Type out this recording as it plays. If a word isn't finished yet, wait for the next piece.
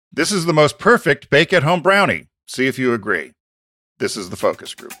This is the most perfect bake-at-home brownie. See if you agree. This is the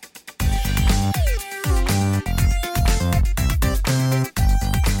focus group.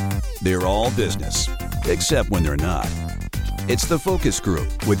 They're all business, except when they're not. It's the focus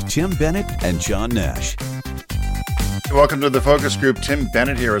group with Tim Bennett and John Nash. Welcome to the focus group. Tim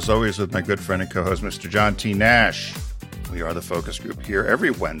Bennett here, as always, with my good friend and co-host, Mr. John T. Nash. We are the focus group here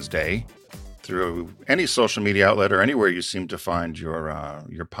every Wednesday through any social media outlet or anywhere you seem to find your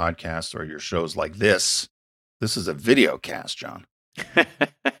podcast or your shows like this. This is a video cast, John.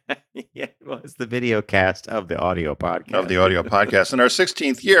 Yeah, well, it's the video cast of the audio podcast. Of the audio podcast. In our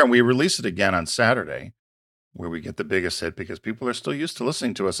 16th year, and we release it again on Saturday, where we get the biggest hit because people are still used to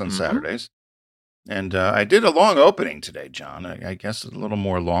listening to us on Saturdays. And I did a long opening today, John. I guess a little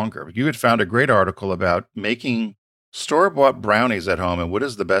more longer. You had found a great article about making store-bought brownies at home and what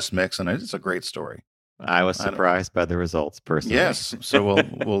is the best mix, and it's a great story. I was surprised by the results, personally. Yes, so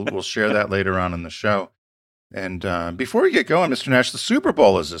we'll share that later on in the show. And before we get going, Mr. Nash, the Super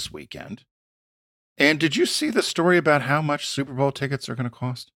Bowl is this weekend. And did you see the story about how much Super Bowl tickets are going to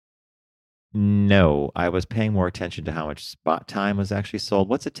cost? No, I was paying more attention to how much spot time was actually sold.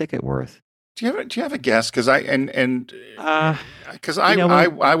 What's a ticket worth? Do you have a guess? Because I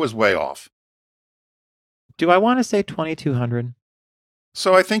was way off. Do I want to say 2,200?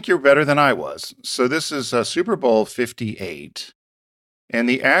 So I think you're better than I was. So this is Super Bowl 58, and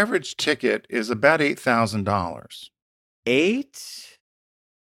the average ticket is about $8,000. Eight?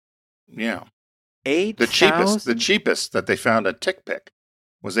 Yeah. $8,000? The cheapest that they found at TickPick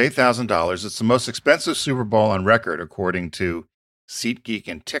was $8,000. It's the most expensive Super Bowl on record, according to SeatGeek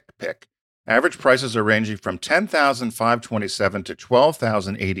and TickPick. Average prices are ranging from $10,527 to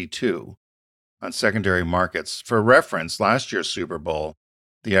 $12,082 on secondary markets. For reference, last year's Super Bowl,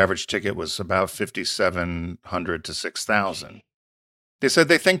 the average ticket was about $5,700 to $6,000. They said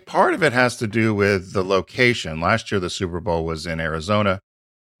they think part of it has to do with the location. Last year, the Super Bowl was in Arizona.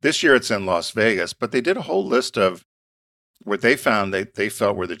 This year, it's in Las Vegas. But they did a whole list of what they found they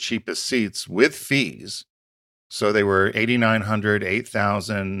felt were the cheapest seats with fees. So they were $8,900,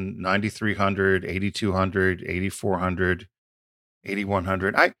 $8,000, $9,300, $8,200, $8,400,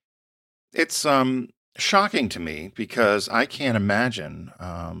 $8,100. It's shocking to me because I can't imagine.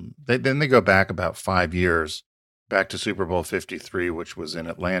 Then they go back about 5 years, back to Super Bowl 53, which was in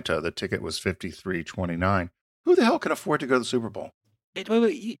Atlanta. The ticket was $53.29. Who the hell can afford to go to the Super Bowl?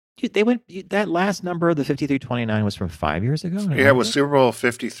 That last number of the $53.29 was from 5 years ago? Yeah, it was Super Bowl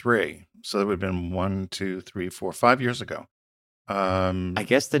 53. So it would have been 5 years ago. I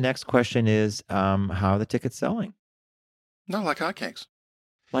guess the next question is how are the tickets selling? No, like hotcakes.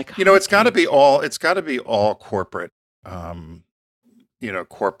 It's got to be all corporate,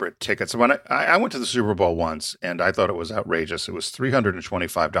 corporate tickets. When I went to the Super Bowl once, and I thought it was outrageous. It was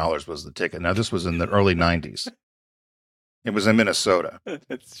 $325 was the ticket. Now, this was in the early 90s. It was in Minnesota.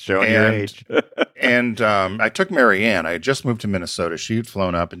 It's showing your age. And I took Mary Ann. I had just moved to Minnesota. She had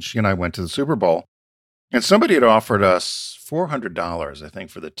flown up, and she and I went to the Super Bowl. And somebody had offered us $400, I think,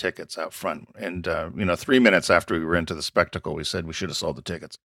 for the tickets out front. And, 3 minutes after we were into the spectacle, we said we should have sold the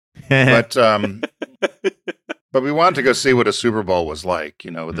tickets. But we wanted to go see what a Super Bowl was like,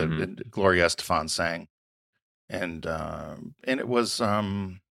 with the Gloria Estefan sang. And it was,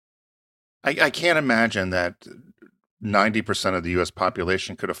 I can't imagine that 90% of the U.S.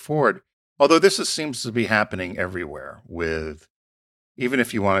 population could afford, although seems to be happening everywhere with, even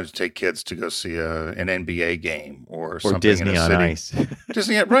if you wanted to take kids to go see an NBA game or something Disney in a on city. Ice.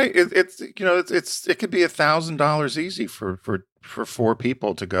 Disney, right. It could be $1,000 easy for 4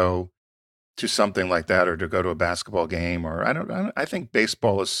 people to go to something like that or to go to a basketball game. Or I think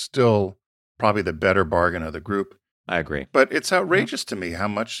baseball is still probably the better bargain of the group. I agree. But it's outrageous to me how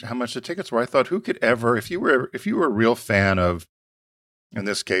much the tickets were. I thought, who could ever, if you were a real fan of, in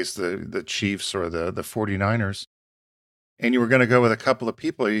this case, the Chiefs or the 49ers, and you were going to go with a couple of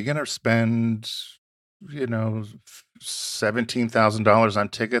people, are you going to spend, $17,000 on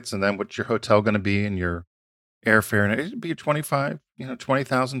tickets, and then what's your hotel going to be and your airfare? And it'd be a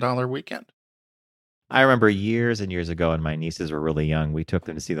 $20,000 weekend. I remember years and years ago, when my nieces were really young, we took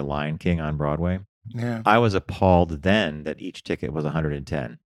them to see The Lion King on Broadway. Yeah. I was appalled then that each ticket was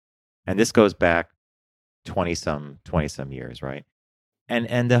 $110. And this goes back 20 some years, right?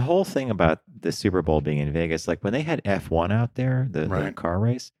 And the whole thing about the Super Bowl being in Vegas, like when they had F1 out there, the car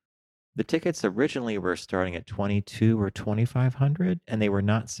race, the tickets originally were starting at $2,200 or $2,500, and they were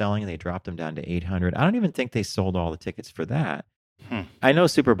not selling. They dropped them down to $800. I don't even think they sold all the tickets for that. I know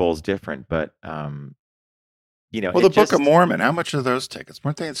Super Bowl's different, but the Book of Mormon, how much are those tickets?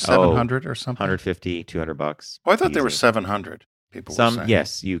 Weren't they at $700 or something? $150, $200. Oh, I thought they were $700. People were saying.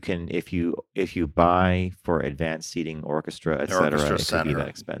 Yes, you can if you buy for advanced seating, orchestra, etc. Orchestra It could center. be that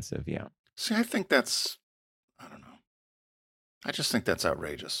expensive. Yeah. See, I think that's, I don't know. I just think that's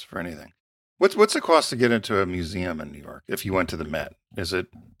outrageous for anything. What's the cost to get into a museum in New York if you went to the Met? Is it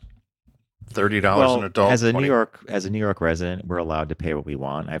 $30 an adult? As a 20? New York resident, we're allowed to pay what we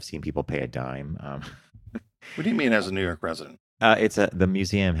want. I've seen people pay a dime. What do you mean as a New York resident? The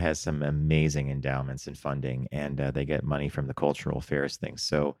museum has some amazing endowments and funding, and they get money from the cultural affairs things.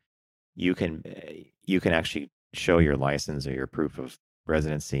 So you can actually show your license or your proof of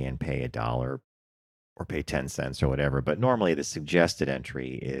residency and pay $1 or pay 10 cents or whatever. But normally the suggested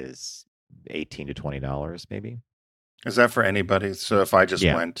entry is $18 to $20, maybe. Is that for anybody? So if I just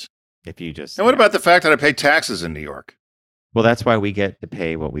went, if you just, and what about the fact that I pay taxes in New York? Well, that's why we get to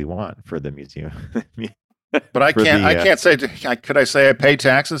pay what we want for the museum. But I can't. I can't say. Could I say I pay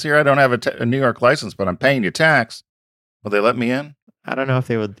taxes here? I don't have a New York license, but I'm paying you tax. Will they let me in? I don't know if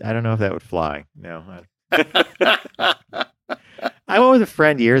they would. I don't know if that would fly. No. I went with a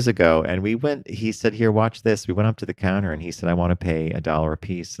friend years ago, and we went. He said, "Here, watch this." We went up to the counter, and he said, "I want to pay $1 a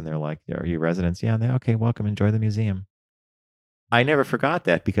piece." And they're like, "Are you residents?" Yeah. And they're okay. Welcome. Enjoy the museum. I never forgot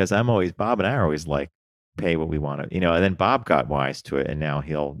that because Bob and I are always like, pay what we want to, And then Bob got wise to it, and now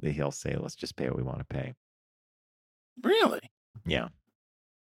he'll say, "Let's just pay what we want to pay." Really? Yeah.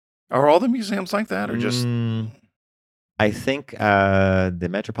 Are all the museums like that, or just? I think the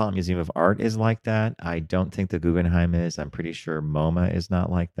Metropolitan Museum of Art is like that. I don't think the Guggenheim is. I'm pretty sure MoMA is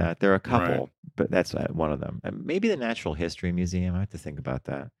not like that. There are a couple, but that's one of them. Maybe the Natural History Museum. I have to think about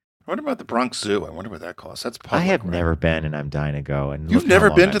that. What about the Bronx Zoo? I wonder what that costs. That's public. I have never been, and I'm dying to go. And you've never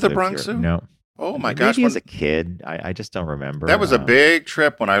been to the Bronx Zoo? No. Oh my gosh! Maybe as a kid, I just don't remember. That was a big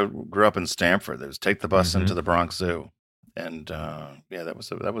trip when I grew up in Stamford. It was take the bus into the Bronx Zoo, and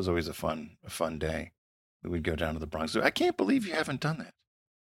that was always a fun day. We would go down to the Bronx Zoo. I can't believe you haven't done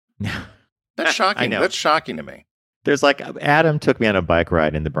that. That's shocking. That's shocking to me. There's Adam took me on a bike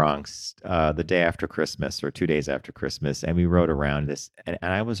ride in the Bronx the day after Christmas or 2 days after Christmas, and we rode around this. And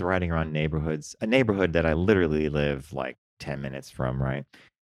I was riding around a neighborhood that I literally live 10 minutes from, right?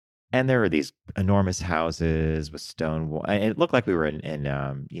 And there were these enormous houses with stone wall. And it looked like we were in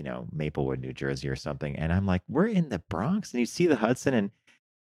Maplewood, New Jersey or something. And I'm like, we're in the Bronx, and you see the Hudson. And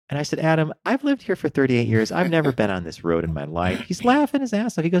I said, Adam, I've lived here for 38 years. I've never been on this road in my life. He's laughing his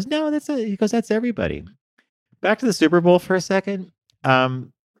ass off. He goes, no, that's everybody. Back to the Super Bowl for a second.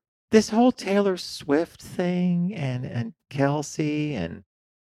 This whole Taylor Swift thing and Kelsey, and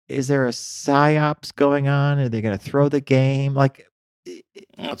is there a psyops going on? Are they going to throw the game?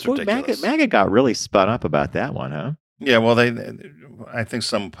 That's ridiculous. MAGA got really spun up about that one, huh? Yeah, well, I think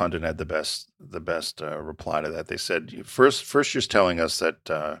some pundit had the best reply to that. They said, first you're telling us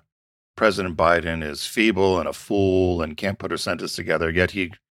that President Biden is feeble and a fool and can't put her sentence together, yet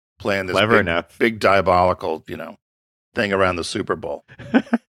he playing this big diabolical, thing around the Super Bowl.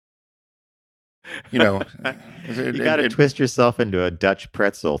 You got to twist yourself into a Dutch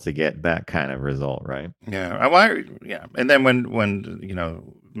pretzel to get that kind of result, right? Yeah. Yeah. And then when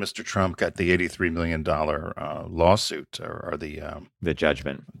Mr. Trump got the $83 million lawsuit or the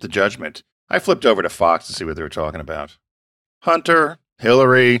judgment, I flipped over to Fox to see what they were talking about. Hunter,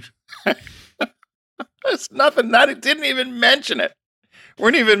 Hillary. It's nothing. Didn't even mention it.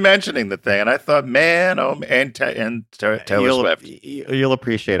 Weren't even mentioning the thing. And I thought, man, and Taylor Swift. You'll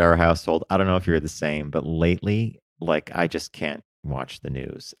appreciate our household. I don't know if you're the same, but lately, I just can't watch the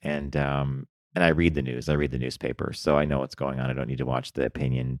news. And I read the news. I read the newspaper. So I know what's going on. I don't need to watch the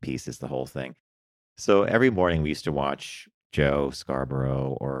opinion pieces, the whole thing. So every morning we used to watch Joe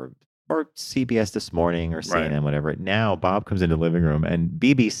Scarborough or CBS This Morning or CNN, whatever. Now Bob comes into the living room and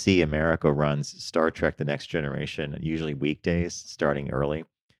BBC America runs Star Trek The Next Generation, usually weekdays, starting early.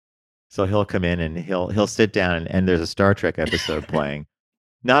 So he'll come in and he'll sit down and there's a Star Trek episode playing.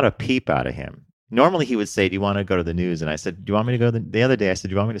 Not a peep out of him. Normally he would say, do you want to go to the news? And I said, do you want me to go the other day? I said,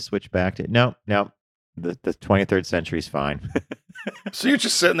 do you want me to switch back to No. The 23rd century is fine. So you're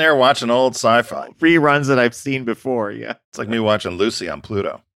just sitting there watching old sci-fi. Reruns that I've seen before, yeah. It's like me watching Lucy on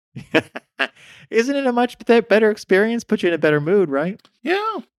Pluto. Isn't it a much better experience? Put you in a better mood, right?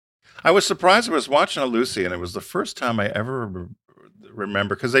 Yeah. I was surprised I was watching a Lucy, and it was the first time I ever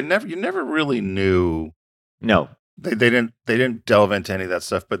remember, because you never really knew. No. They didn't delve into any of that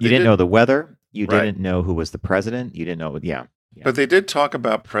stuff. But you didn't know the weather. You didn't know who was the president. You didn't know. Yeah. But they did talk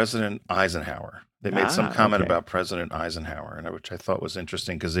about President Eisenhower. They made some comment about President Eisenhower, and which I thought was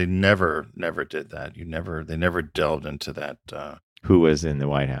interesting because they never did that. They never delved into that. Who was in the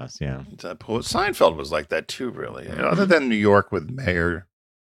White House? Yeah. Seinfeld was like that too, really. Other than New York with Mayor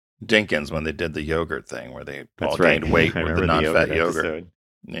Dinkins when they did the yogurt thing where they That's all right. gained weight I with the remember non-fat yogurt. episode.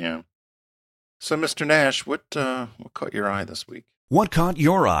 Yeah. So, Mr. Nash, what caught your eye this week? What caught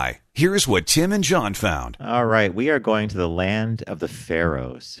your eye? Here's what Tim and John found. All right, we are going to the land of the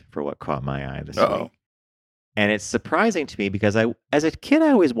pharaohs for what caught my eye this Uh-oh. week. And it's surprising to me because as a kid,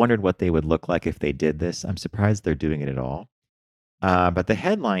 I always wondered what they would look like if they did this. I'm surprised they're doing it at all. But the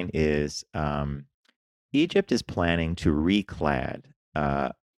headline is Egypt is planning to reclad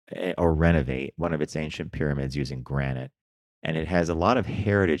or renovate one of its ancient pyramids using granite. And it has a lot of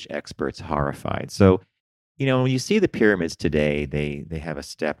heritage experts horrified. So, when you see the pyramids today, they have a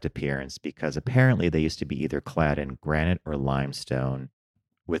stepped appearance because apparently they used to be either clad in granite or limestone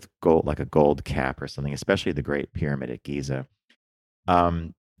with gold, like a gold cap or something, especially the Great Pyramid at Giza.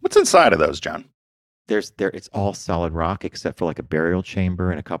 What's inside of those, John? It's all solid rock except for like a burial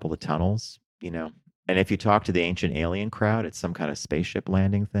chamber and a couple of tunnels, And if you talk to the ancient alien crowd, it's some kind of spaceship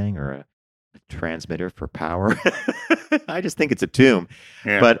landing thing or a transmitter for power. I just think it's a tomb.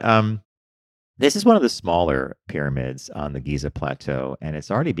 Yeah. But this is one of the smaller pyramids on the Giza Plateau, and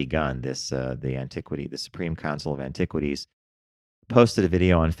it's already begun. The Supreme Council of Antiquities, posted a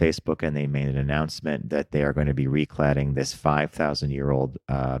video on Facebook, and they made an announcement that they are going to be recladding this 5,000-year-old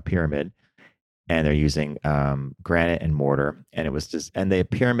pyramid, and they're using granite and mortar. And and the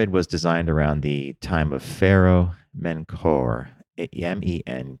pyramid was designed around the time of Pharaoh Menkaure,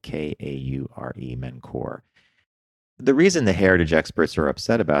 Menkaure, Menkaure. The reason the heritage experts are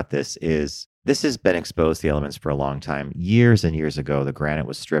upset about this is this has been exposed to the elements for a long time. Years and years ago, the granite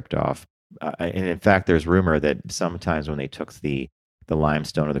was stripped off. And in fact, there's rumor that sometimes when they took the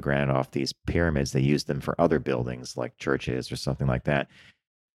limestone or the granite off these pyramids, they used them for other buildings like churches or something like that.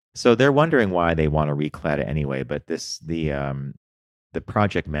 So they're wondering why they want to reclad it anyway. But the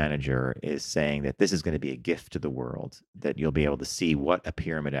project manager is saying that this is going to be a gift to the world, that you'll be able to see what a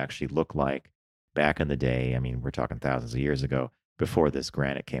pyramid actually looked like back in the day. I mean, we're talking thousands of years ago before this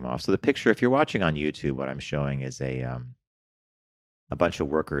granite came off. So the picture, if you're watching on YouTube, what I'm showing is a bunch of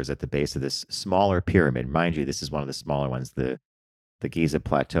workers at the base of this smaller pyramid. Mind you, this is one of the smaller ones. The Giza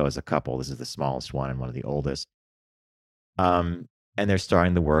Plateau is a couple. This is the smallest one and one of the oldest. And they're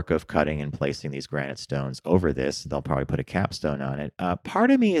starting the work of cutting and placing these granite stones over this. They'll probably put a capstone on it.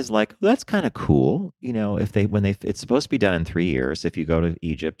 Part of me is like, well, that's kind of cool. It's supposed to be done in 3 years. If you go to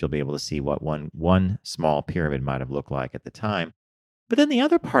Egypt, you'll be able to see what one small pyramid might have looked like at the time. But then the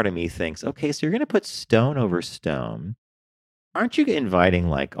other part of me thinks, okay, so you're going to put stone over stone. Aren't you inviting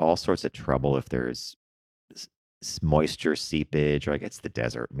like all sorts of trouble if there's moisture seepage, or like it's the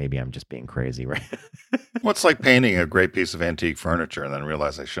desert? Maybe I'm just being crazy, right? Well, it's like painting a great piece of antique furniture and then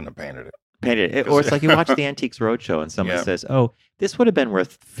realize I shouldn't have painted it. Or it's like you watch the Antiques Roadshow and someone says, "Oh, this would have been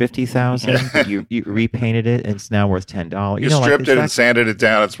worth $50,000, but you repainted it and it's now worth $10." You stripped it and sanded it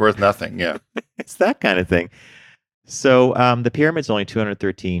down; it's worth nothing. Yeah, it's that kind of thing. So the pyramid's only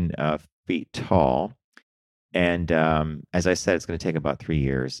 213 feet tall, and as I said, it's going to take about 3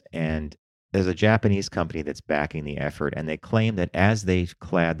 years. And there's a Japanese company that's backing the effort, and they claim that as they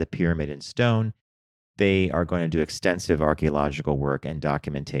clad the pyramid in stone, they are going to do extensive archaeological work and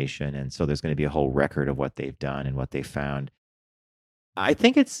documentation. And so there's going to be a whole record of what they've done and what they found. I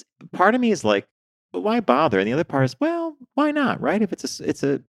think part of me is like, well, why bother? And the other part is, well, why not, right? If it's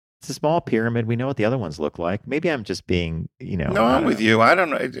a small pyramid, we know what the other ones look like. Maybe I'm just being, No, I'm with you. I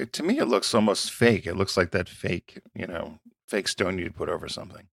don't know. To me, it looks almost fake. It looks like that fake stone you'd put over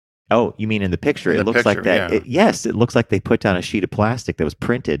something. Oh, you mean in the picture? It looks like that. Yeah. Yes, it looks like they put down a sheet of plastic that was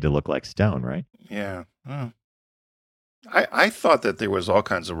printed to look like stone, right? Yeah. Oh. I thought that there was all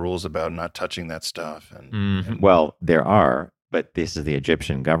kinds of rules about not touching that stuff. And well, there are, but this is the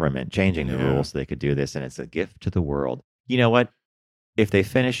Egyptian government changing the rules so they could do this, and it's a gift to the world. You know what? If they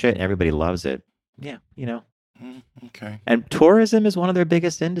finish it and everybody loves it, Okay. And tourism is one of their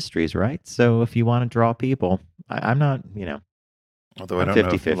biggest industries, right? So if you want to draw people, I'm not, Although I don't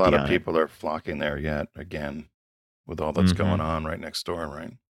know if a lot of people are flocking there yet, again, with all that's going on right next door,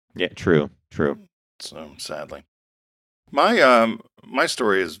 right? Yeah, true. So, sadly. My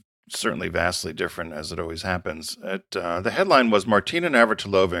story is certainly vastly different, as it always happens. The headline was Martina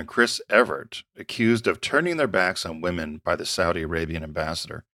Navratilova and Chris Evert accused of turning their backs on women by the Saudi Arabian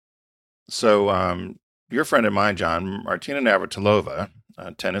ambassador. So, your friend and mine, John, Martina Navratilova,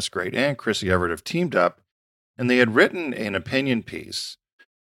 tennis great, and Chrissy Evert have teamed up, and they had written an opinion piece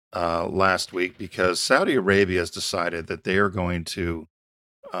last week because Saudi Arabia has decided that they are going to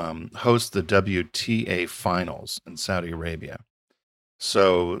host the WTA finals in Saudi Arabia.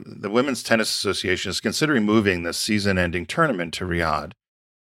 So the Women's Tennis Association is considering moving the season-ending tournament to Riyadh.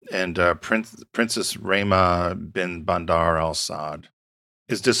 And Princess Rama bin Bandar Al Saad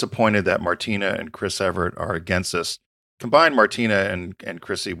is disappointed that Martina and Chris Evert are against this. Combined, Martina and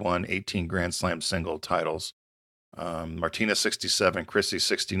Chrissy won 18 Grand Slam single titles. Martina 67, Chrissy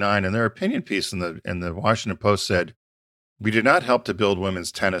 69, and their opinion piece in the Washington Post said, "We did not help to build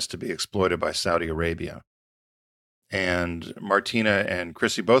women's tennis to be exploited by Saudi Arabia." And Martina and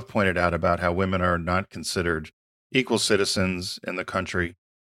Chrissy both pointed out about how women are not considered equal citizens in the country,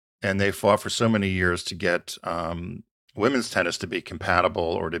 and they fought for so many years to get women's tennis to be compatible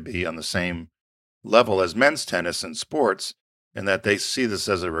or to be on the same level as men's tennis in sports, and that they see this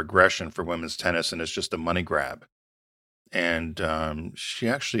as a regression for women's tennis, and it's just a money grab. And she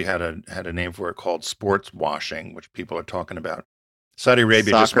actually had a name for it called sports washing, which people are talking about. Saudi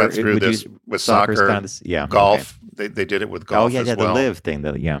Arabia just went through this with soccer, kind of, yeah, golf. Okay. They did it with golf. Oh yeah, as yeah, well. the live thing,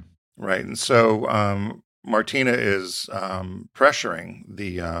 though. Yeah, right. And so Martina is pressuring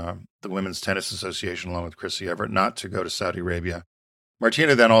the Women's Tennis Association, along with Chrissy Evert, not to go to Saudi Arabia.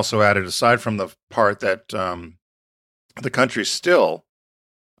 Martina then also added, aside from the part that the country still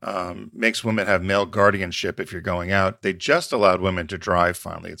makes women have male guardianship if you're going out, they just allowed women to drive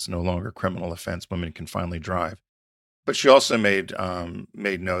finally. It's no longer a criminal offense. Women can finally drive. But she also made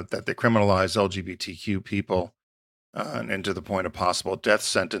note that they criminalize LGBTQ people and to the point of possible death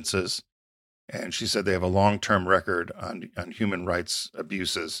sentences. And she said they have a long-term record on human rights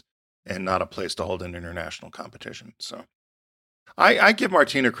abuses and not a place to hold an international competition. So I give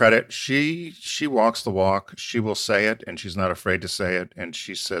Martina credit. She walks the walk. She will say it, and she's not afraid to say it. And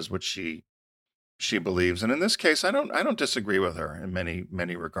she says what she believes. And in this case, I don't disagree with her in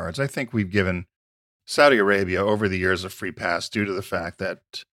many regards. I think we've given Saudi Arabia over the years a free pass due to the fact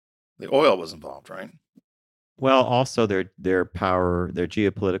that the oil was involved, right? Well, also their power, their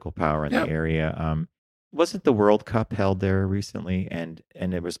geopolitical power in the area. Wasn't the World Cup held there recently? And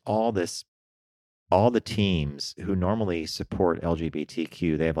it was all the teams who normally support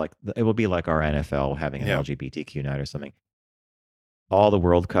LGBTQ. They have it will be like our NFL having an LGBTQ night or something. All the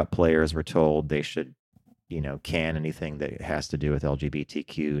World Cup players were told they should, can anything that has to do with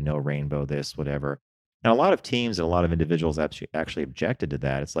LGBTQ, no rainbow, this, whatever. And a lot of teams and a lot of individuals actually objected to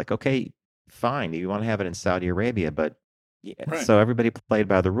that. It's like, okay, fine, you want to have it in Saudi Arabia, but right. So everybody played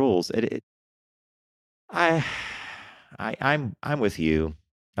by the rules. I'm with you.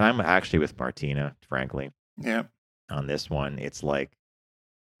 I'm actually with Martina, frankly. Yeah. On this one, it's like,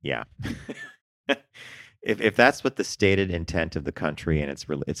 yeah. If that's what the stated intent of the country, and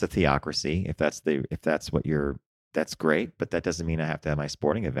it's a theocracy. If that's what that's great, but that doesn't mean I have to have my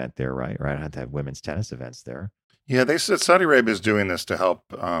sporting event there, right? Or I don't have to have women's tennis events there. Yeah, they said Saudi Arabia is doing this to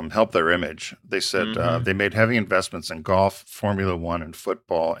help their image. They said they made heavy investments in golf, Formula One, and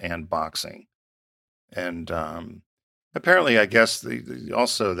football and boxing. And apparently, I guess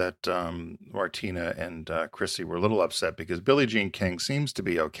also that Martina and Chrissy were a little upset because Billie Jean King seems to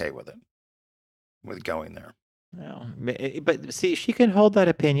be okay with it, with going there. Well, but see, she can hold that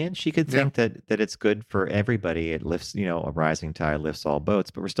opinion. She could think that it's good for everybody. It lifts, a rising tide lifts all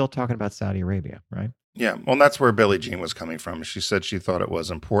boats. But we're still talking about Saudi Arabia, right? Yeah, well, that's where Billie Jean was coming from. She said she thought it was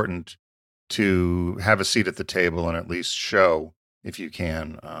important to have a seat at the table and at least show, if you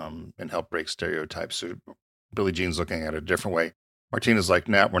can, and help break stereotypes. So Billie Jean's looking at it a different way. Martina's like,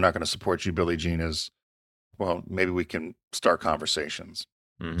 nah, we're not going to support you. Billie Jean is, well, maybe we can start conversations.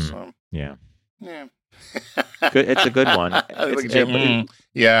 Mm-hmm. So yeah. Good. It's a good one.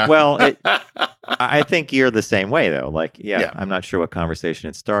 Yeah. Well, I think you're the same way, though. I'm not sure what conversation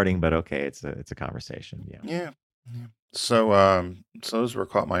it's starting, but okay, it's a conversation. Yeah. So those were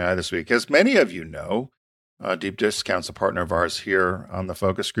caught my eye this week. As many of you know, Deep Discount's a partner of ours here on the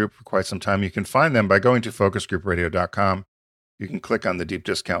Focus Group for quite some time. You can find them by going to focusgroupradio.com. You can click on the Deep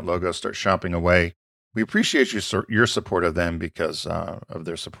Discount logo, start shopping away. We appreciate your support of them because of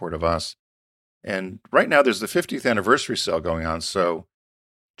their support of us. And right now there's the 50th anniversary sale going on. So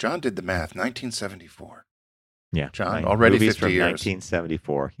John did the math, 1974. Yeah. John, already movies 50 from years.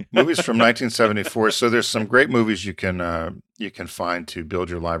 1974. Movies from 1974. So there's some great movies you can find to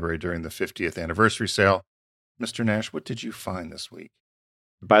build your library during the 50th anniversary sale. Mr. Nash, what did you find this week?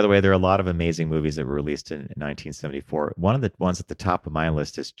 By the way, there are a lot of amazing movies that were released in 1974. One of the ones at the top of my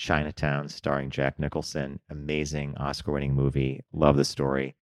list is Chinatown, starring Jack Nicholson. Amazing Oscar-winning movie. Love the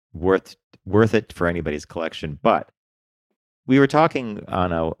story. Worth it for anybody's collection. But we were talking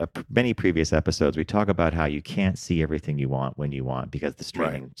on many previous episodes. We talk about how you can't see everything you want when you want because the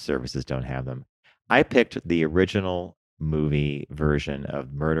streaming services don't have them. I picked the original movie version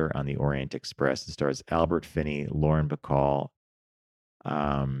of Murder on the Orient Express. It stars Albert Finney, Lauren Bacall,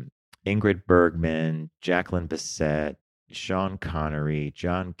 Ingrid Bergman, Jacqueline Bisset, Sean Connery,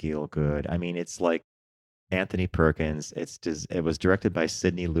 John Gielgud. I mean, it's like Anthony Perkins. It was directed by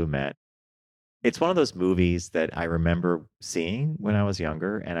Sidney Lumet. It's one of those movies that I remember seeing when I was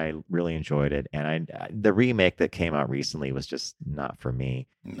younger, and I really enjoyed it. And the remake that came out recently was just not for me.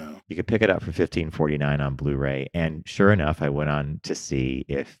 No. You could pick it up for $15.49 on Blu-ray, and sure enough, I went on to see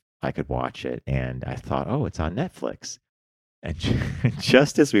if I could watch it, and I thought, oh, it's on Netflix. And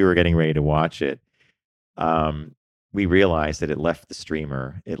just as we were getting ready to watch it, we realized that it left the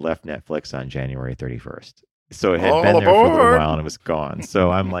streamer. It left Netflix on January 31st. So it had been there for a little while and it was gone.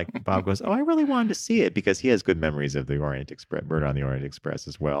 So I'm like, Bob goes, oh, I really wanted to see it because he has good memories of the Orient Express, Murder on the Orient Express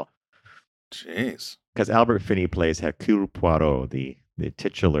as well. Jeez. Because Albert Finney plays Hercule Poirot, the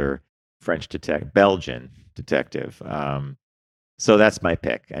titular Belgian detective. So that's my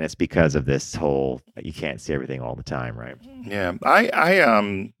pick, and it's because of this whole you can't see everything all the time, right? Yeah,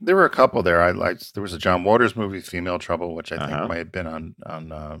 I there were a couple there. I liked. There was a John Waters movie, Female Trouble, which I think might have been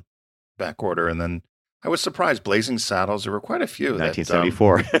on back order, and then I was surprised. Blazing Saddles. There were quite a few.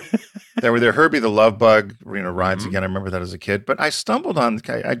 1974. There were there. Herbie the Love Bug, rides again. I remember that as a kid, but I stumbled on.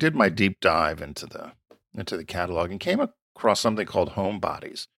 I did my deep dive into the catalog and came across something called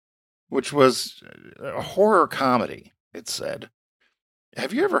Homebodies, which was a horror comedy. It said.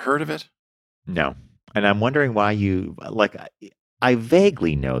 Have you ever heard of it? No. And I'm wondering why you, like, I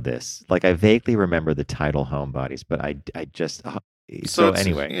vaguely know this. Like, I vaguely remember the title Homebodies, but I just, so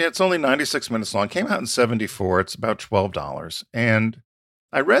anyway. Yeah, it's only 96 minutes long. Came out in 74. It's about $12. And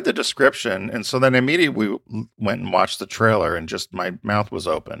I read the description, and so then immediately we went and watched the trailer, and just my mouth was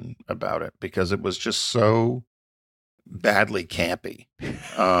open about it because it was just so badly campy.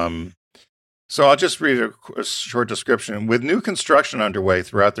 So I'll just read a short description. With new construction underway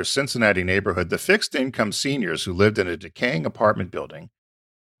throughout their Cincinnati neighborhood, the fixed-income seniors who lived in a decaying apartment building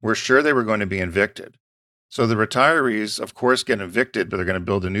were sure they were going to be evicted. So the retirees, of course, get evicted, but they're going to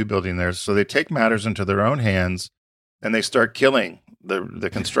build a new building there. So they take matters into their own hands, and they start killing the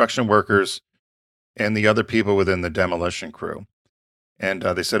construction workers and the other people within the demolition crew. And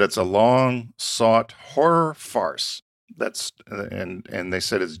they said it's a long-sought horror farce. And they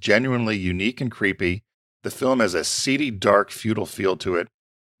said it's genuinely unique and creepy. The film has a seedy, dark, feudal feel to it,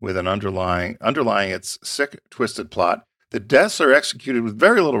 with an underlying its sick, twisted plot. The deaths are executed with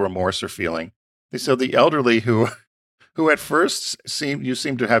very little remorse or feeling. They said the elderly who at first you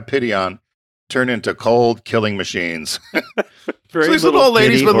seem to have pity on, turn into cold killing machines. So these little old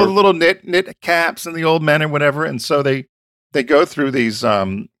ladies with little knit caps, and the old men and whatever, and so they go through these.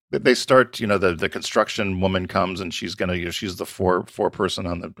 They start, the construction woman comes, and she's she's the four person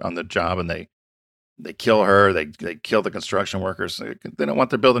on the job, and they kill her. They kill the construction workers. They don't want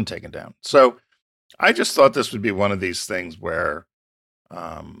their building taken down. So I just thought this would be one of these things where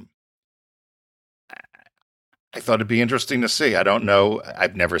I thought it'd be interesting to see. I don't know.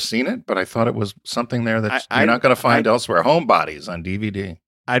 I've never seen it, but I thought it was something there that you're not going to find elsewhere. Homebodies on DVD.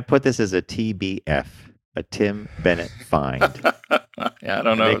 I'd put this as a TBF. A Tim Bennett find. Yeah, I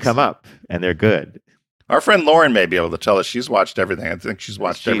don't know. They come up, and they're good. Our friend Lauren may be able to tell us. She's watched everything. I think she's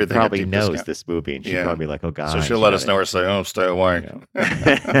watched everything. She probably knows this movie, and she'll probably be like, oh, God. So she'll let us know or say, oh, stay away.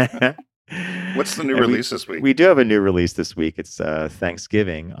 What's the new release this week? We do have a new release this week. It's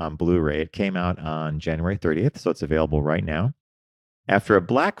Thanksgiving on Blu-ray. It came out on January 30th, so it's available right now. After a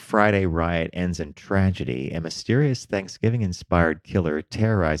Black Friday riot ends in tragedy, a mysterious Thanksgiving-inspired killer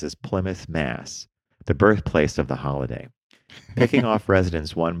terrorizes Plymouth, Mass., the birthplace of the holiday. Picking off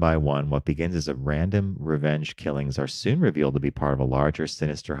residents one by one, what begins as a random revenge killings are soon revealed to be part of a larger,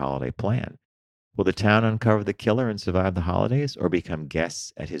 sinister holiday plan. Will the town uncover the killer and survive the holidays, or become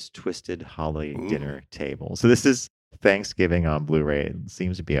guests at his twisted holiday dinner table? So this is Thanksgiving on Blu-ray. It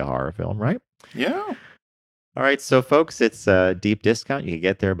seems to be a horror film, right? Yeah. All right, so folks, it's a deep discount. You can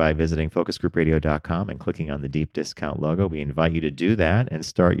get there by visiting focusgroupradio.com and clicking on the deep discount logo. We invite you to do that and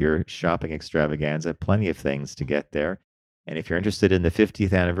start your shopping extravaganza. Plenty of things to get there. And if you're interested in the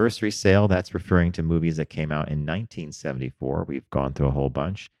 50th anniversary sale, that's referring to movies that came out in 1974. We've gone through a whole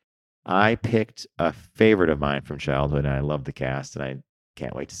bunch. I picked a favorite of mine from childhood, and I love the cast, and I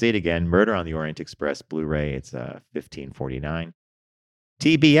can't wait to see it again. Murder on the Orient Express Blu-ray. It's $15.49.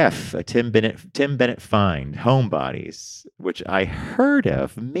 TBF, a Tim Bennett find, Homebodies, which I heard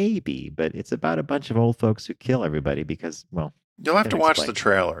of, maybe, but it's about a bunch of old folks who kill everybody because, well... You'll have to watch the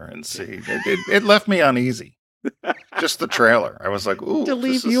trailer and see. It left me uneasy. Just the trailer. I was like, ooh. To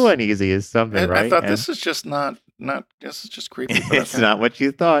leave you uneasy is something, right? I thought this is just this is just creepy. It's not what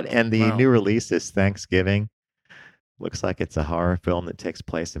you thought. And the new release is Thanksgiving. Looks like it's a horror film that takes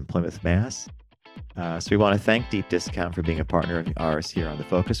place in Plymouth, Mass. So we want to thank Deep Discount for being a partner of ours here on the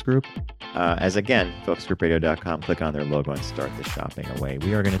Focus Group. As again, focusgroupradio.com, click on their logo and start the shopping away.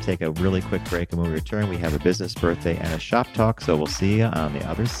 We are going to take a really quick break, and when we return, we have a business birthday and a shop talk, so we'll see you on the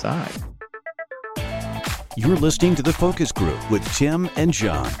other side. You're listening to The Focus Group with Tim and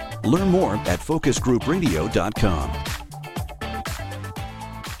John. Learn more at focusgroupradio.com.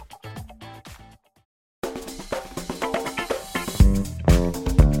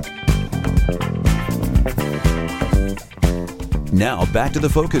 Now back to The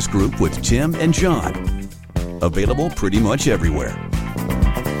Focus Group with Tim and John. Available pretty much everywhere.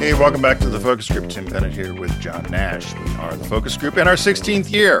 Hey, welcome back to The Focus Group. Tim Bennett here with John Nash. We are The Focus Group in our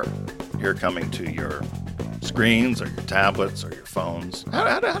 16th year. You're coming to your screens or your tablets or your phones.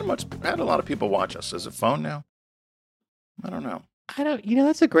 How do a lot of people watch us? Is it phone now? I don't know.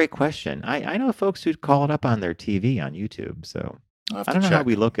 That's a great question. I know folks who call it up on their TV on YouTube, so I don't know how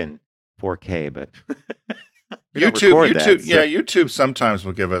we look in 4K, but YouTube sometimes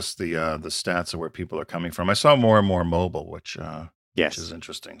will give us the stats of where people are coming from. I saw more and more mobile, which is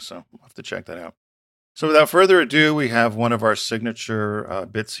interesting. So we'll have to check that out. So without further ado, we have one of our signature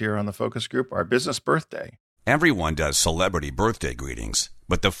bits here on the Focus Group, our business birthday. Everyone does celebrity birthday greetings,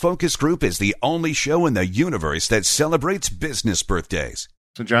 but the Focus Group is the only show in the universe that celebrates business birthdays.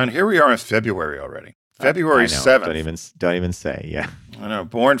 So John, here we are in February already. February 7th. Don't even say, yeah. I know,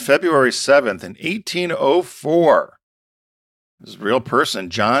 born February 7th in 1804. This is a real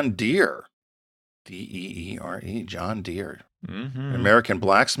person, John Deere. Deere, John Deere. Mm-hmm. American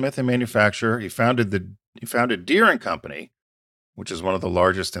blacksmith and manufacturer. He founded Deere and Company, which is one of the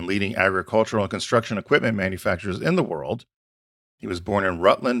largest and leading agricultural and construction equipment manufacturers in the world. He was born in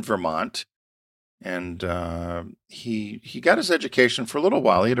Rutland, Vermont, and he got his education for a little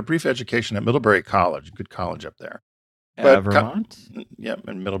while. He had a brief education at Middlebury College, good college up there. Vermont?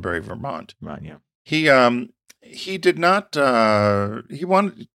 In Middlebury, Vermont. Right, yeah. He did not,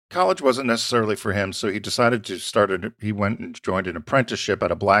 college wasn't necessarily for him, so he decided he went and joined an apprenticeship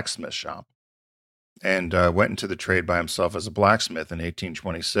at a blacksmith shop and went into the trade by himself as a blacksmith in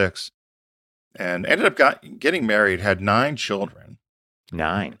 1826 and ended up getting married, had 9 children.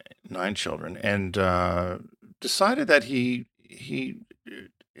 9 children, and decided that he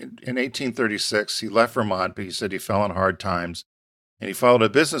in 1836, he left Vermont, but he said he fell on hard times, and he followed a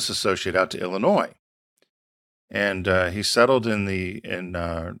business associate out to Illinois. And he settled in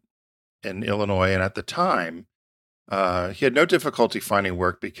Illinois, and at the time, he had no difficulty finding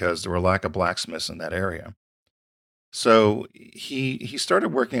work because there were a lack of blacksmiths in that area. So he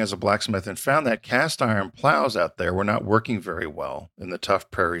started working as a blacksmith and found that cast iron plows out there were not working very well in the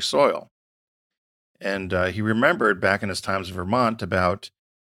tough prairie soil. And he remembered back in his times in Vermont about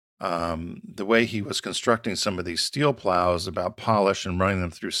the way he was constructing some of these steel plows, about polish and running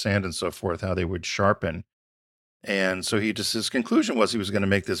them through sand and so forth, how they would sharpen. And so his conclusion was he was going to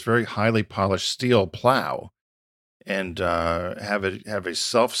make this very highly polished steel plow and have a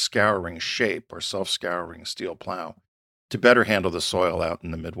self-scouring shape or self-scouring steel plow to better handle the soil out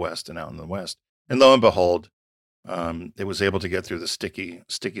in the Midwest and out in the West. And lo and behold, it was able to get through the sticky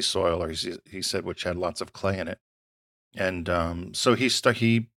soil, or he said, which had lots of clay in it. And so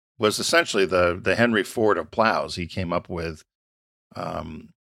he was essentially the Henry Ford of plows. He came up with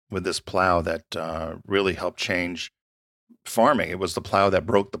this plow that really helped change farming. It was the plow that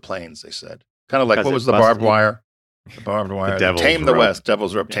broke the plains, they said. Kind of like, what was the barbed wire? The barbed wire. Tame the West.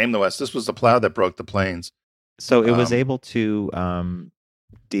 Devil's Rope. Tame the West. This was the plow that broke the plains. So it was able to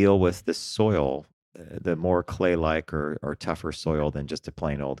deal with the soil, the more clay-like or tougher soil than just a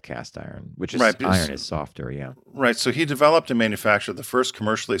plain old cast iron, which is iron is softer, yeah. Right. So he developed and manufactured the first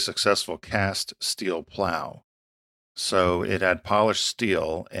commercially successful cast steel plow. So it had polished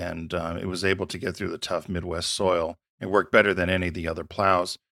steel, and it was able to get through the tough Midwest soil and work better than any of the other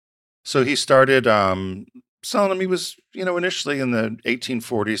plows. So he started selling them. He was, initially in the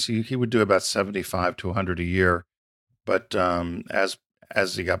 1840s, he would do about 75 to 100 a year. But as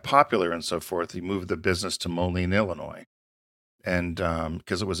he got popular and so forth, he moved the business to Moline, Illinois, and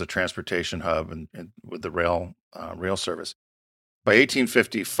because it was a transportation hub and with the rail service. By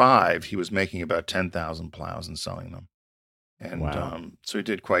 1855, he was making about 10,000 plows and selling them. And wow. So he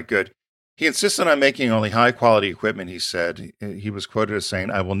did quite good. He insisted on making only high-quality equipment, he said. He was quoted as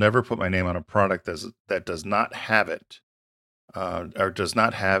saying, "I will never put my name on a product that does not have it, or does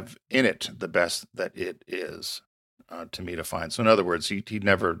not have in it the best that it is to me to find." So in other words, he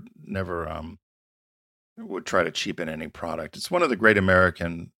never would try to cheapen any product. It's one of the great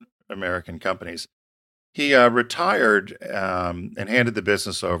American companies. He retired and handed the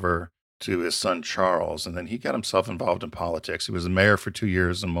business over to his son, Charles, and then he got himself involved in politics. He was the mayor for 2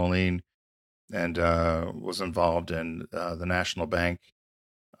 years in Moline and was involved in the National Bank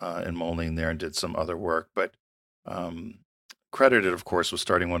in molding there and did some other work, but credited, of course, with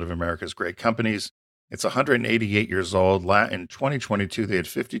starting one of America's great companies. It's 188 years old. In 2022, they had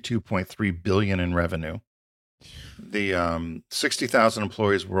 $52.3 billion in revenue. The 60,000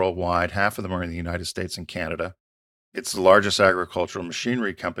 employees worldwide, half of them are in the United States and Canada. It's the largest agricultural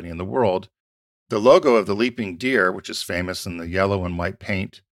machinery company in the world. The logo of the leaping deer, which is famous in the yellow and white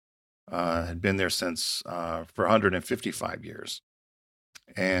paint, had been there since for 155 years.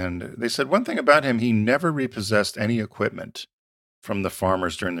 And they said one thing about him, he never repossessed any equipment from the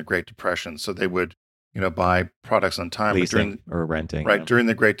farmers during the Great Depression. So they would, buy products on time. Leasing or renting. Right. During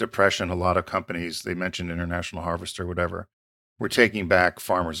the Great Depression, a lot of companies, they mentioned International Harvester or whatever, were taking back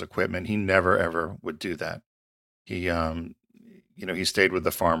farmers' equipment. He never, ever would do that. He, he stayed with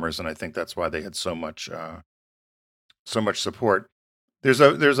the farmers, and I think that's why they had so much support. There's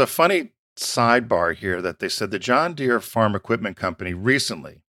a funny sidebar here that they said the John Deere Farm Equipment Company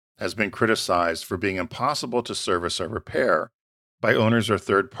recently has been criticized for being impossible to service or repair by owners or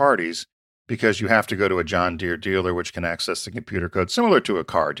third parties because you have to go to a John Deere dealer, which can access the computer code, similar to a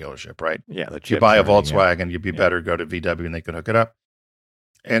car dealership, right? Yeah, the if you buy a Volkswagen, you'd be better go to VW and they could hook it up.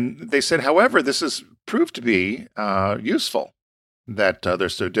 And they said, however, this has proved to be useful, that they're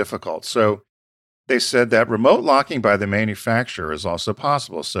so difficult. So they said that remote locking by the manufacturer is also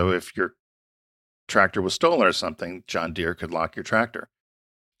possible. So if your tractor was stolen or something, John Deere could lock your tractor.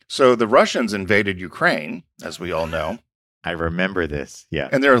 So the Russians invaded Ukraine, as we all know. I remember this, yeah.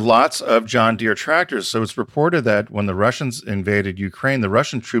 And there are lots of John Deere tractors. So it's reported that when the Russians invaded Ukraine, the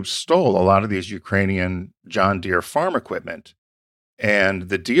Russian troops stole a lot of these Ukrainian John Deere farm equipment. And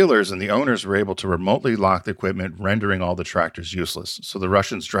the dealers and the owners were able to remotely lock the equipment, rendering all the tractors useless. So the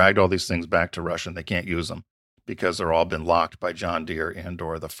Russians dragged all these things back to Russia, and they can't use them because they're all been locked by John Deere and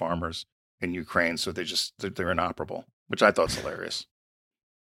or the farmers in Ukraine. So they're inoperable, which I thought's hilarious.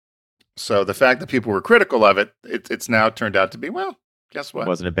 So the fact that people were critical of it, it's now turned out to be, well, guess what? It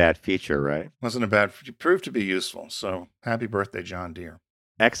wasn't a bad feature, right? It proved to be useful. So happy birthday, John Deere.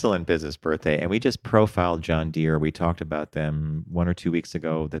 Excellent business birthday. And we just profiled John Deere. We talked about them 1 or 2 weeks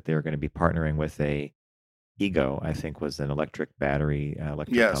ago that they're going to be partnering with Ego, I think was an electric battery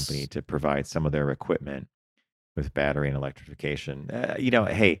company to provide some of their equipment with battery and electrification.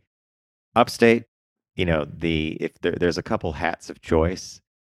 Hey, upstate, if there's a couple hats of choice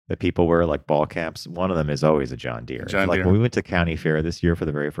that people wear, like ball caps, one of them is always a John Deere. Like when we went to County Fair this year for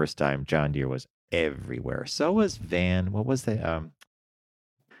the very first time, John Deere was everywhere. So was Van. What was the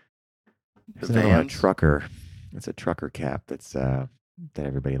trucker? It's a trucker cap that's that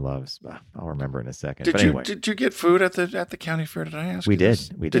everybody loves. I'll remember in a second. Did you get food at the county fair? Did I ask? We did.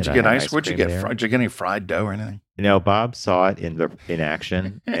 Did you get ice? What'd you get? Did you get any fried dough or anything? Bob saw it in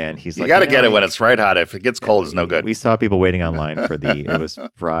action, and he's like, "You got to get it when it's right hot. If it gets cold, it's no good." We saw people waiting online for it was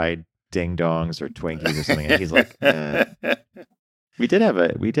fried ding dongs or Twinkies or something, and he's like, We did have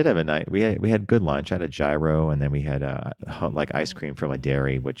a night. We had good lunch. I had a gyro, and then we had like ice cream from a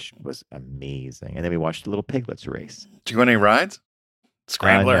dairy, which was amazing. And then we watched the little piglets race. Do you want any rides?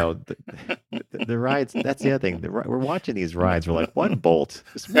 Scrambler. No, the rides. That's the other thing. We're watching these rides. We're like, one bolt,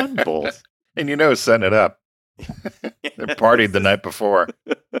 just one bolt, and setting it up. They partied the night before.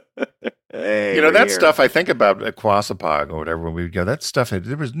 Hey, that stuff I think about at Quassapog or whatever when we would go. That stuff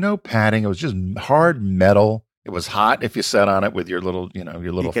there was no padding. It was just hard metal. It was hot if you sat on it with your little,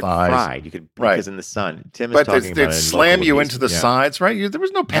 thighs. You could because in the sun. Tim is talking about they'd slam you into the sides, right? There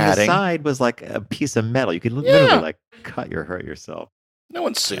was no padding. And the side was like a piece of metal. You could literally cut or hurt yourself. No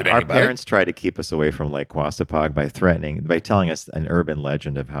one sued Our anybody. parents tried to keep us away from Lake Quassapog by telling us an urban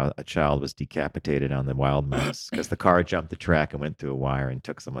legend of how a child was decapitated on the Wild Mouse because the car jumped the track and went through a wire and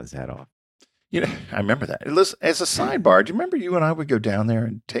took someone's head off. I remember that. Listen, as a sidebar, do you remember you and I would go down there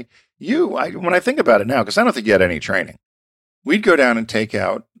and take when I think about it now, because I don't think you had any training, we'd go down and take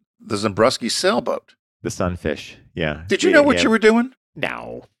out the Zabruski sailboat. The sunfish, yeah. Did you know what you were doing?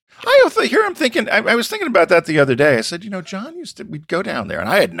 No. I'm thinking, I was thinking about that the other day. I said, John we'd go down there, and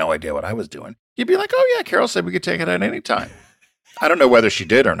I had no idea what I was doing. You'd be like, oh, yeah, Carol said we could take it at any time. I don't know whether she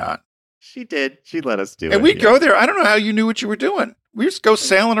did or not. She did. She let us do it. And we'd go there. I don't know how you knew what you were doing. We just go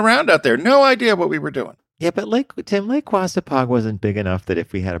sailing around out there. No idea what we were doing. Yeah, but Lake Quassapog wasn't big enough that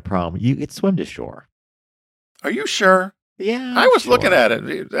if we had a problem, you could swim to shore. Are you sure? Yeah, I was looking at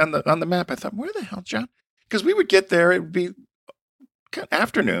it on the map. I thought, where the hell, John? Because we would get there. It would be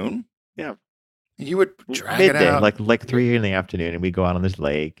afternoon. Yeah. You would drag midday, it out. like 3 in the afternoon, and we go out on this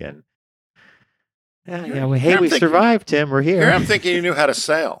lake. And we survived, Tim. We're here. I'm thinking you knew how to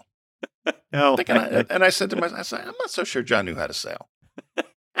sail. No. And I said to myself, I'm not so sure John knew how to sail.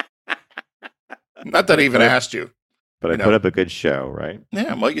 Not that I even asked you. But I put up a good show, right?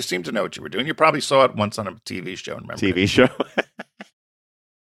 Yeah, well, you seem to know what you were doing. You probably saw it once on a TV show. And remembered TV show.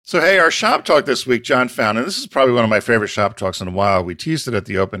 So, hey, our shop talk this week, John found, and this is probably one of my favorite shop talks in a while. We teased it at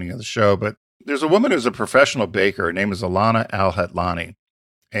the opening of the show, but there's a woman who's a professional baker. Her name is Alana Al-Hatlani.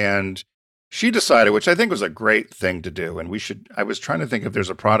 And she decided, which I think was a great thing to do, and I was trying to think if there's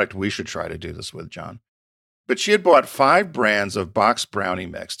a product we should try to do this with, John. But she had bought 5 brands of Box Brownie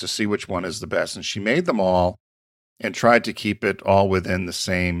mix to see which one is the best. And she made them all and tried to keep it all within the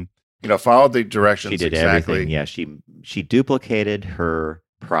same, followed the directions exactly. She did everything. Yeah, she duplicated her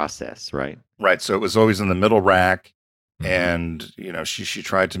process, right? Right. So it was always in the middle rack. And, she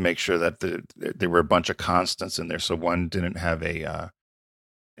tried to make sure that there were a bunch of constants in there. So one didn't have a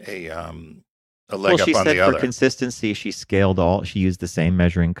leg up on the other. She said for consistency, she used the same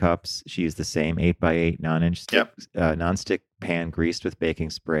measuring cups. She used the same 8x8 non-stick pan greased with baking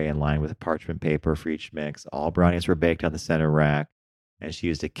spray and lined with parchment paper for each mix. All brownies were baked on the center rack. And she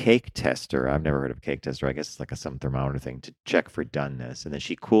used a cake tester. I've never heard of a cake tester. I guess it's like some thermometer thing to check for doneness. And then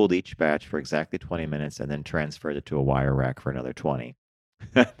she cooled each batch for exactly 20 minutes and then transferred it to a wire rack for another 20.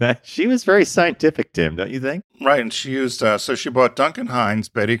 She was very scientific, Tim, don't you think? Right. And she used, so she bought Duncan Hines,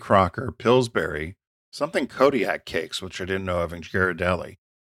 Betty Crocker, Pillsbury, something Kodiak cakes, which I didn't know of, and Ghirardelli.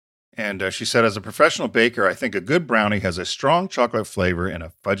 And she said, as a professional baker, I think a good brownie has a strong chocolate flavor and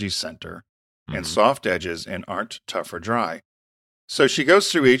a fudgy center and soft edges and aren't tough or dry. So she goes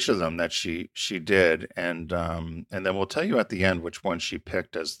through each of them that she did, and then we'll tell you at the end which one she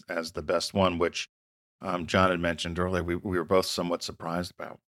picked as the best one, which John had mentioned earlier. We were both somewhat surprised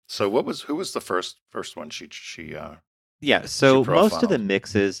about. So who was the first one she Yeah, so most of the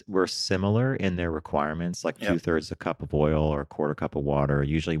mixes were similar in their requirements, like 2/3 a cup of oil or a quarter cup of water,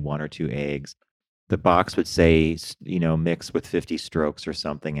 usually 1 or 2 eggs. The box would say, mix with 50 strokes or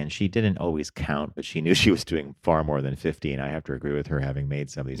something, and she didn't always count, but she knew she was doing far more than 50, and I have to agree with her having made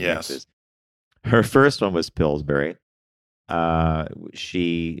some of these mixes. Her first one was Pillsbury.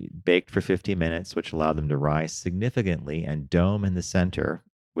 She baked for 50 minutes, which allowed them to rise significantly and dome in the center,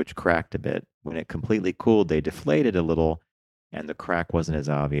 which cracked a bit. When it completely cooled, they deflated a little, and the crack wasn't as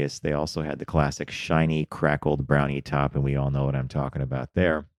obvious. They also had the classic shiny, crackled brownie top, and we all know what I'm talking about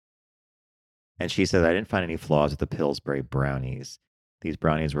there. And she said, I didn't find any flaws with the Pillsbury brownies. These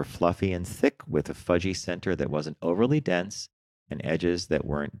brownies were fluffy and thick with a fudgy center that wasn't overly dense and edges that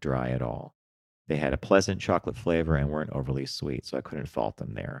weren't dry at all. They had a pleasant chocolate flavor and weren't overly sweet, so I couldn't fault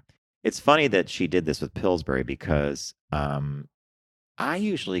them there. It's funny that she did this with Pillsbury because I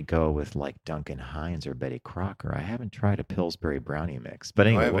usually go with like Duncan Hines or Betty Crocker. I haven't tried a Pillsbury brownie mix. But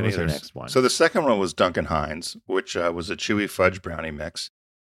anyway, what was her next one? So the second one was Duncan Hines, which was a chewy fudge brownie mix.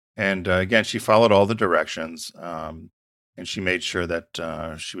 And again, she followed all the directions, and she made sure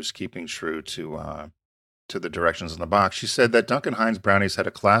that she was keeping true to the directions in the box. She said that Duncan Hines brownies had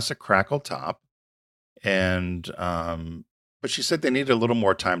a classic crackle top, and but she said they needed a little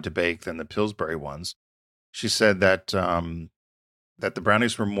more time to bake than the Pillsbury ones. She said that that the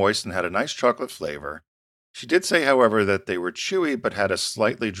brownies were moist and had a nice chocolate flavor. She did say, however, that they were chewy but had a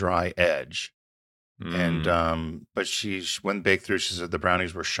slightly dry edge. And but when baked through, she said the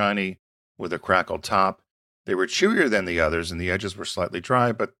brownies were shiny with a crackled top. They were chewier than the others, and the edges were slightly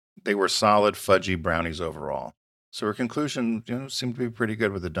dry, but they were solid, fudgy brownies overall. So her conclusion, seemed to be pretty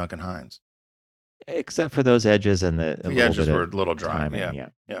good with the Duncan Hines, except for those edges and the edges were a little dry.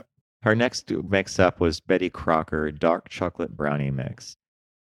 Yeah. Her next mix up was Betty Crocker dark chocolate brownie mix.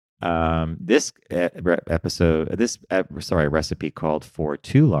 This recipe called for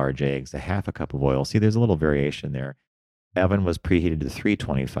 2 large eggs, a half a cup of oil. See, there's a little variation there. Oven was preheated to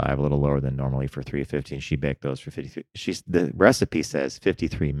 325, a little lower than normally for 350, and she baked those for 53. The recipe says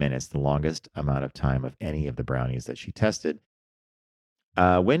 53 minutes, the longest amount of time of any of the brownies that she tested.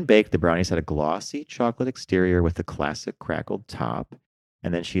 When baked, the brownies had a glossy chocolate exterior with a classic crackled top.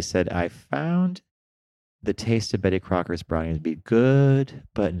 And then she said, I found the taste of Betty Crocker's brownies be good,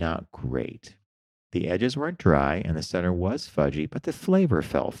 but not great. The edges weren't dry, and the center was fudgy, but the flavor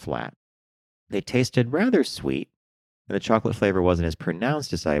fell flat. They tasted rather sweet, and the chocolate flavor wasn't as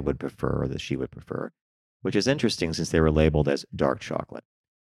pronounced as I would prefer, or that she would prefer, which is interesting since they were labeled as dark chocolate.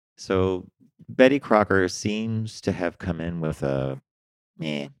 So Betty Crocker seems to have come in with a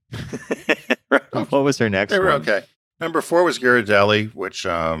meh. What was her next one? They were okay. Number 4 was Ghirardelli, which,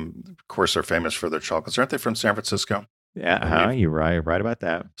 of course, are famous for their chocolates. Aren't they from San Francisco? Yeah, you're right about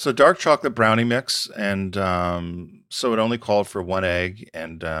that. So dark chocolate brownie mix, and so it only called for 1 egg,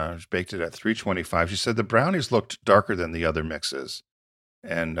 and she baked it at 325. She said the brownies looked darker than the other mixes,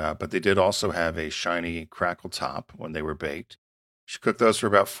 and but they did also have a shiny crackle top when they were baked. She cooked those for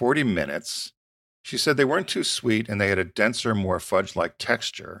about 40 minutes, She said they weren't too sweet and they had a denser, more fudge-like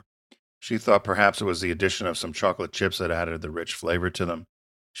texture. She thought perhaps it was the addition of some chocolate chips that added the rich flavor to them.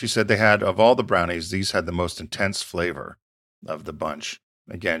 She said they had, of all the brownies, these had the most intense flavor of the bunch.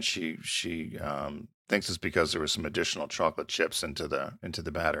 Again, she thinks it's because there was some additional chocolate chips into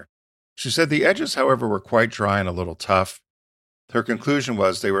the batter. She said the edges, however, were quite dry and a little tough. Her conclusion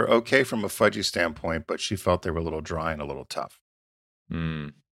was they were okay from a fudgy standpoint, but she felt they were a little dry and a little tough.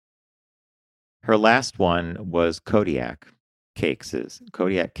 Mm. Her last one was Kodiak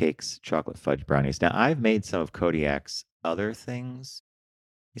Cakes chocolate fudge brownies. Now, I've made some of Kodiak's other things,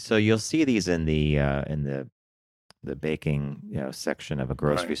 so you'll see these in the baking section of a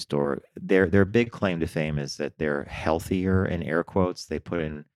grocery Right. store. Their big claim to fame is that they're healthier, in air quotes. They put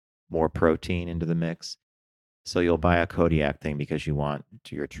in more protein into the mix. So you'll buy a Kodiak thing because you want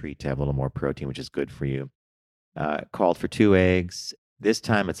your treat to have a little more protein, which is good for you. Called for 2 eggs. This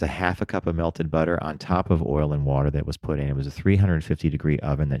time it's a half a cup of melted butter on top of oil and water that was put in. It was a 350-degree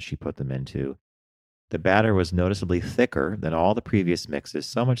oven that she put them into. The batter was noticeably thicker than all the previous mixes,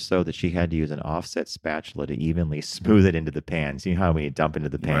 so much so that she had to use an offset spatula to evenly smooth it into the pan. See how when you dump into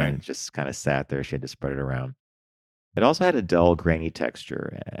the pan, Right. it just kind of sat there. She had to spread it around. It also had a dull, grainy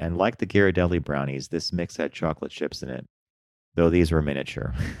texture, and like the Ghirardelli brownies, this mix had chocolate chips in it, though these were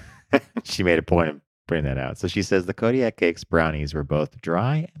miniature. She made a point of bring that out. So she says the Kodiak Cakes brownies were both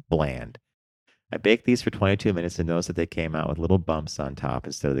dry and bland. I baked these for 22 minutes and noticed that they came out with little bumps on top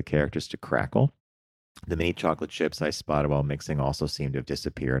instead of the characters to crackle. The mini chocolate chips I spotted while mixing also seemed to have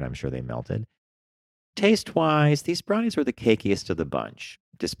disappeared. I'm sure they melted. Taste-wise, these brownies were the cakiest of the bunch,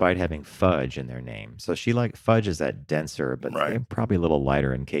 despite having fudge in their name. So she liked fudge is that denser, but Right. they're probably a little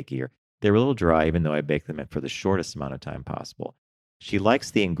lighter and cakier. They were a little dry, even though I baked them for the shortest amount of time possible. She likes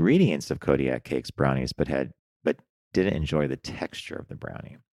the ingredients of Kodiak Cakes brownies, but didn't enjoy the texture of the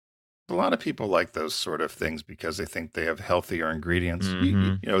brownie. A lot of people like those sort of things because they think they have healthier ingredients.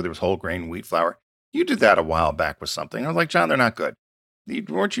 Mhm. There was whole grain wheat flour. You did that a while back with something. I was like, John, they're not good.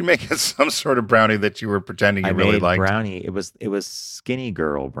 Weren't you making some sort of brownie that you were pretending you I really made liked? brownie. It was Skinny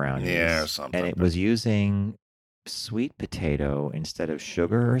Girl brownies. Yeah, or something. And it was using sweet potato instead of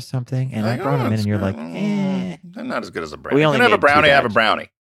sugar or something. And I Like, brought them in, it's and you're not- like, eh. They're not as good as a brownie. We You only can have a made 2 brownie, have a batches.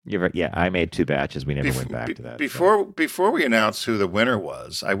 brownie. Yeah, I made 2 batches. We never went back to that. so. Before we announced who the winner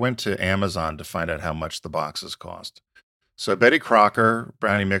was, I went to Amazon to find out how much the boxes cost. So Betty Crocker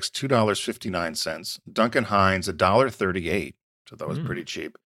brownie mix $2.59, Duncan Hines $1.38, so that was pretty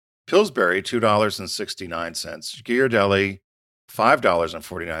cheap. Pillsbury $2.69, Ghirardelli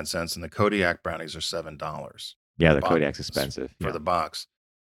 $5.49, and the Kodiak brownies are $7. Yeah, the Kodiak's expensive for the box.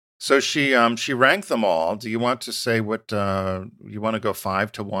 So she ranked them all. Do you want to say what you want to go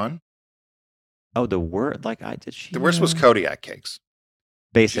 5-1? Oh, the word like I did. She The worst was Kodiak Cakes.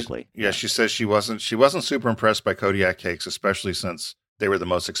 basically. She says she wasn't super impressed by Kodiak Cakes, especially since they were the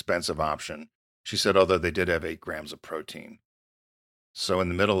most expensive option. She said, although they did have 8 grams of protein. So in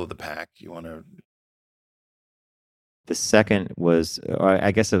the middle of the pack, you want to. The second was,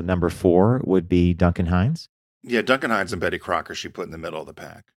 I guess, number 4 would be Duncan Hines. Yeah, Duncan Hines and Betty Crocker she put in the middle of the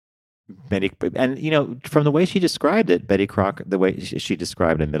pack. And from the way she described it, Betty Crocker, the way she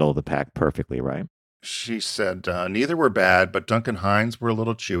described the middle of the pack perfectly, right? She said neither were bad, but Duncan Hines were a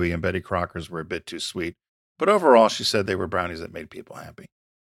little chewy and Betty Crocker's were a bit too sweet. But overall, she said they were brownies that made people happy.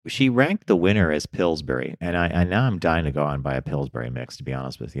 She ranked the winner as Pillsbury, and now I'm dying to go out and buy a Pillsbury mix, to be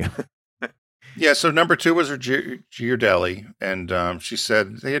honest with you. Yeah, so number 2 was her Ghirardelli, and she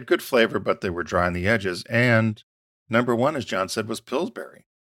said they had good flavor, but they were dry on the edges. And number 1, as John said, was Pillsbury.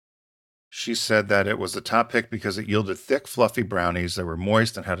 She said that it was the top pick because it yielded thick, fluffy brownies that were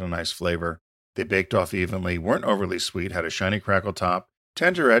moist and had a nice flavor. They baked off evenly, weren't overly sweet, had a shiny crackle top,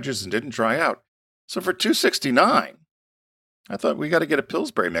 tender edges, and didn't dry out. So for $2.69, I thought we got to get a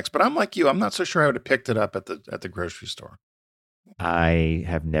Pillsbury mix. But I'm like you, I'm not so sure I would have picked it up at the grocery store. I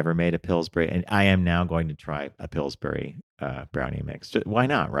have never made a Pillsbury, and I am now going to try a Pillsbury brownie mix. Why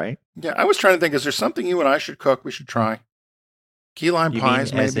not, right? Yeah, I was trying to think, is there something you and I should cook? We should try key lime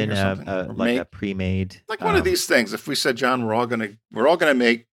pies, as maybe, in or something. like a pre-made, like one of these things. If we said, John, we're all gonna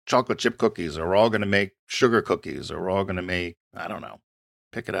make chocolate chip cookies, or we're all gonna make sugar cookies, or we're all gonna make, I don't know,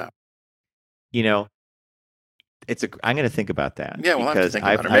 pick it up. I'm going to think about that. Yeah, we'll have to because think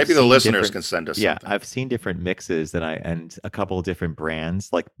about it. I've Maybe the seen listeners can send us Yeah, something. I've seen different mixes and a couple of different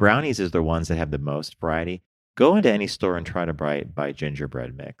brands. Like brownies is the ones that have the most variety. Go into any store and try to buy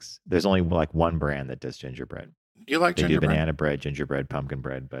gingerbread mix. There's only like one brand that does gingerbread. You like They do gingerbread? banana bread, gingerbread, pumpkin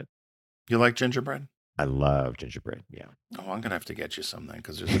bread, but You like gingerbread? I love gingerbread. Yeah. Oh, I'm gonna have to get you some then,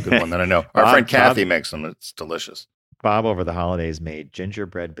 because there's a good one that I know. Our friend Kathy makes them. It's delicious. Bob over the holidays made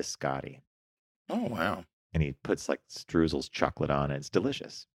gingerbread biscotti. Oh, wow. And he puts like Streusel's chocolate on it. It's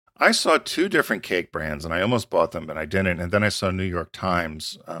delicious. I saw 2 different cake brands, and I almost bought them, but I didn't. And then I saw New York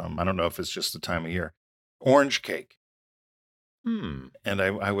Times. I don't know if it's just the time of year. Orange cake. And I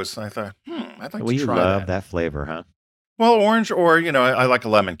thought, I'd like Well, to you try love that flavor, huh? Well, orange, or, I like a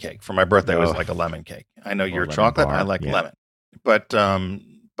lemon cake. For my birthday, it was like a lemon cake. I know you're lemon chocolate, bar, I like yeah. lemon. But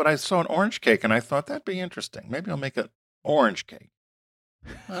I saw an orange cake, and I thought that'd be interesting. Maybe I'll make an orange cake.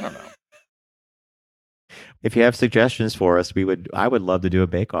 I don't know. If you have suggestions for us, I would love to do a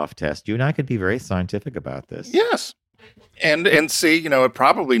bake-off test. You and I could be very scientific about this. Yes. And see,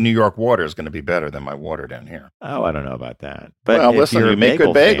 probably New York water is going to be better than my water down here. Oh, I don't know about that. But well, if listen, you're you a make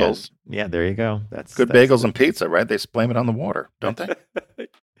good bagel bagels. fan, yeah, there you go. That's bagels and pizza, right? They blame it on the water, don't they?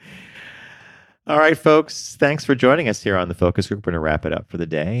 All right, folks. Thanks for joining us here on the Focus Group. We're going to wrap it up for the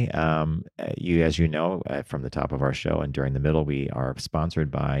day. As you know, from the top of our show and during the middle, we are sponsored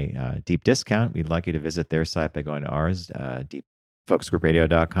by Deep Discount. We'd like you to visit their site by going to ours,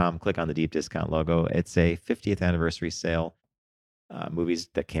 focusgroupradio.com. Click on the Deep Discount logo. It's a 50th anniversary sale. Movies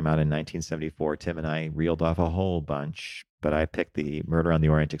that came out in 1974. Tim and I reeled off a whole bunch, but I picked the Murder on the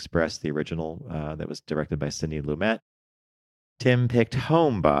Orient Express, the original that was directed by Sidney Lumet. Tim picked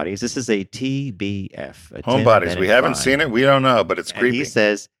Homebodies. This is a TBF. Homebodies. We haven't seen it. We don't know, but it's creepy. And he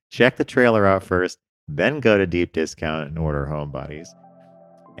says, check the trailer out first, then go to Deep Discount and order Homebodies.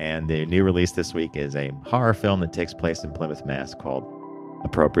 And the new release this week is a horror film that takes place in Plymouth, Mass. called,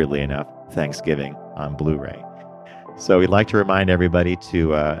 appropriately enough, Thanksgiving on Blu-ray. So we'd like to remind everybody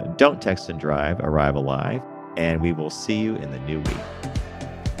to don't text and drive, arrive alive, and we will see you in the new week.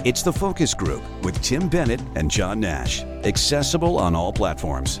 It's The Focus Group with Tim Bennett and John Nash. Accessible on all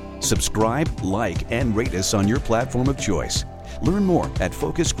platforms. Subscribe, like, and rate us on your platform of choice. Learn more at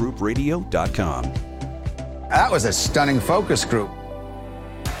focusgroupradio.com. That was a stunning focus group.